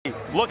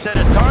looks at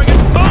his target.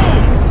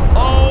 Boom!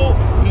 Oh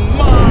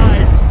my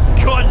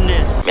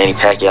goodness! Manny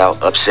Pacquiao,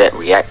 upset,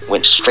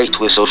 went straight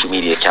to his social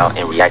media account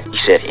and reacted. He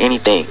said,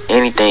 anything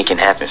can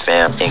happen,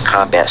 fam, in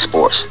combat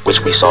sports,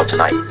 which we saw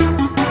tonight.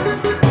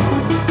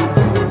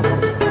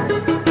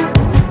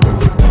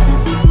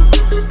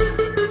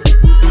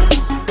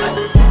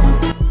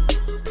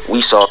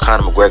 We saw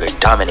Conor McGregor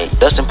dominate.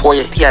 Dustin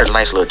Poirier, he had a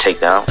nice little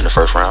takedown in the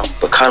first round,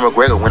 but Conor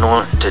McGregor went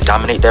on to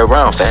dominate that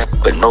round, fam.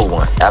 But no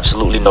one,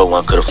 absolutely no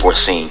one, could have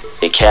foreseen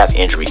a calf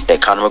injury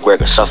that Conor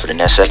McGregor suffered in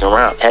that second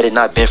round. Had it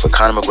not been for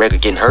Conor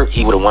McGregor getting hurt,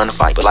 he would have won the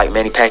fight. But like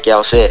Manny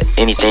Pacquiao said,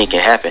 anything can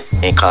happen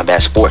in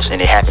combat sports,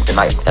 and it happened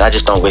tonight. And I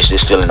just don't wish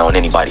this feeling on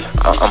anybody.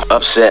 I'm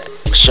upset,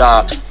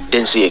 shocked,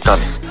 didn't see it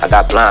coming. I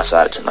got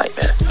blindsided tonight,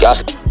 man.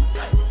 Guys.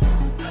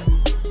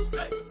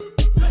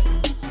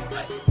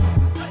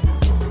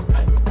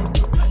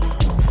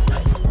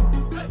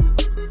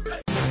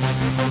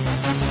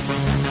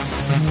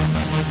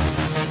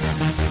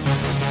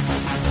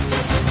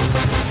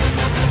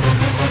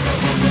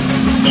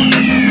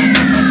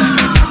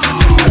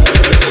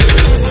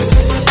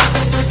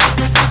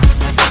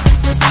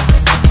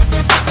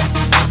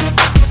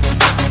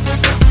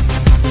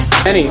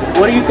 Manny,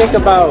 what do you think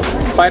about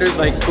fighters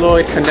like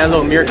Floyd, Canelo,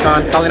 Amir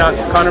Khan calling out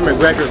Conor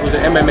McGregor, who's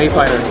an MMA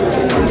fighter?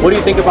 What do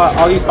you think about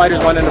all these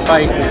fighters wanting to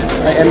fight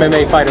an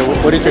MMA fighter?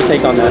 What is your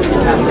take on that?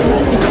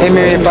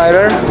 MMA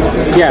fighter?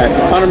 Yeah,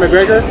 Conor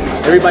McGregor.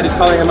 Everybody's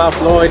calling him out.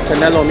 Floyd,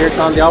 Canelo, Amir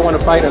Khan. They all want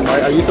to fight him.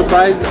 Are you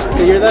surprised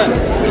to hear that?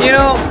 You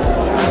know,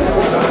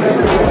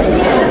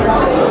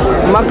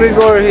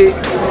 McGregor,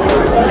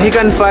 he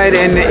can fight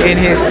in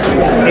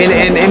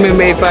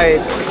MMA fight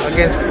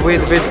against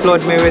with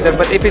Floyd Mayweather,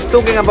 but if he's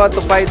talking about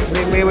to fight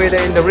Mayweather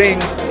in the ring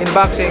in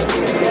boxing,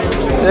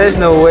 there's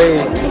no way.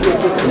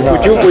 No.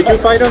 Would you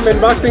fight him in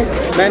boxing,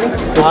 Manny?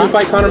 Would you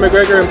fight Conor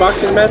McGregor in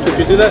boxing match? Would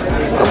you do that?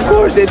 Of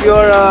course, if you're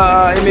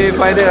a MMA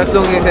fighter, as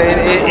long as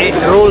it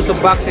rules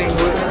of boxing.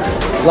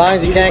 As long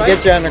as he can't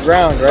get you on the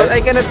ground, right? But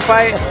I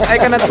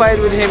cannot fight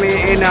with him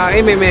in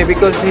MMA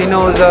because he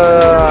knows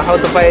how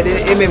to fight in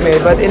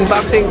MMA. But in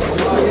boxing,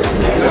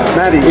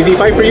 Maddie, is he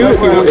fight for you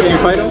if you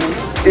fight him?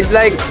 It's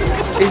like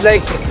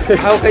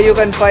how can you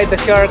fight a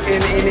shark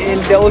in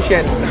the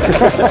ocean?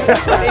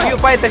 If you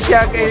fight a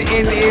shark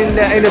in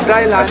the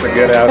dry land, that's a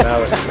good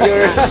analogy.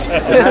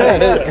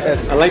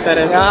 I like that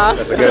answer.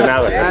 That's a good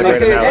analogy. That's a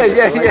great analogy.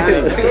 Yeah.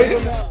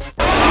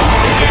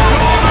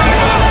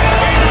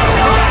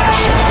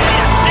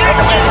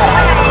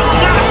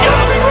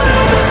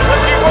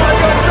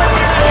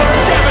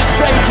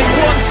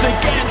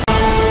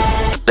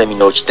 Let me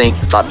know what you think.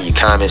 Drop me your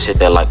comments, hit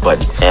that like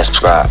button, and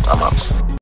subscribe. I'm out.